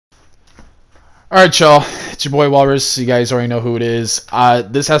Alright, y'all. It's your boy Walrus. You guys already know who it is.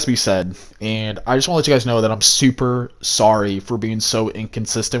 This has to be said, and I just want to let you guys know that I'm super sorry for being so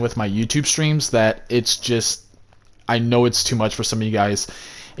inconsistent with my YouTube streams that it's just, I know it's too much for some of you guys.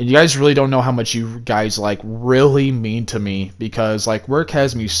 And you guys really don't know how much you guys like really mean to me, because like work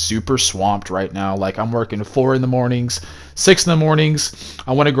has me super swamped right now. Like I'm working 4 in the mornings, 6 in the mornings.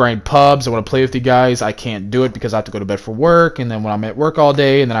 I want to grind pubs. I want to play with you guys. I can't do it because I have to go to bed for work, and then when I'm at work all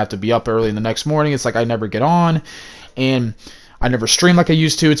day and then I have to be up early in the next morning, it's like I never get on and I never stream like I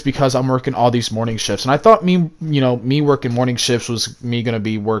used to. It's because I'm working all these morning shifts. And I thought me working morning shifts was me going to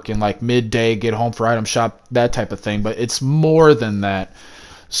be working like midday, get home for item shop, that type of thing. But it's more than that.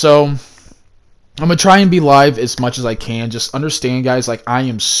 So I'm gonna try and be live as much as I can. Just understand, guys, like I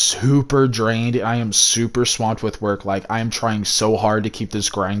am super drained. I am super swamped with work. Like I am trying so hard to keep this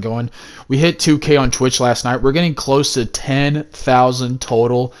grind going. We hit 2K on Twitch last night. We're getting close to 10,000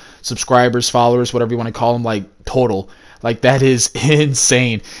 total subscribers, followers, whatever you want to call them, like total. Like that is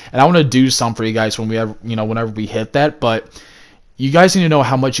insane. And I want to do something for you guys when we have, whenever we hit that. But you guys need to know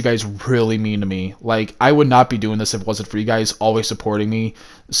how much you guys really mean to me. Like, I would not be doing this if it wasn't for you guys always supporting me.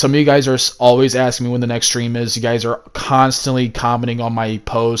 Some of you guys are always asking me when the next stream is. You guys are constantly commenting on my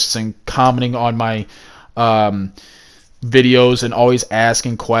posts and commenting on my videos and always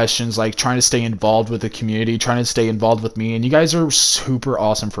asking questions, like trying to stay involved with the community, trying to stay involved with me. And you guys are super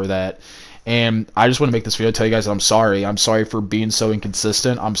awesome for that. And I just want to make this video to tell you guys that I'm sorry. I'm sorry for being so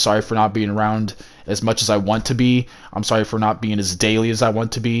inconsistent. I'm sorry for not being around as much as I want to be. I'm sorry for not being as daily as I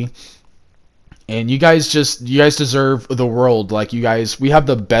want to be. And you guys deserve the world. Like you guys, we have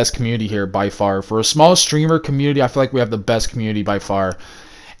the best community here by far. For a small streamer community, I feel like we have the best community by far.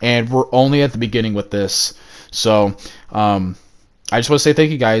 And we're only at the beginning with this. So, I just want to say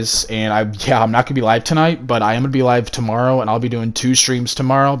thank you guys, and I'm not going to be live tonight, but I am going to be live tomorrow, and I'll be doing 2 streams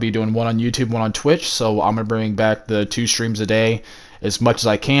tomorrow. I'll be doing one on YouTube, one on Twitch, so I'm going to bring back the 2 streams a day as much as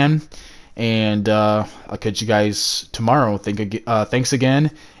I can, and I'll catch you guys tomorrow. Thanks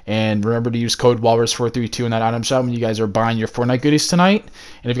again, and remember to use code Walrus432 in that item shop when you guys are buying your Fortnite goodies tonight.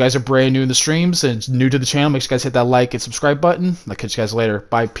 And if you guys are brand new in the streams and new to the channel, make sure you guys hit that like and subscribe button. I'll catch you guys later.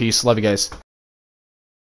 Bye, peace, love you guys.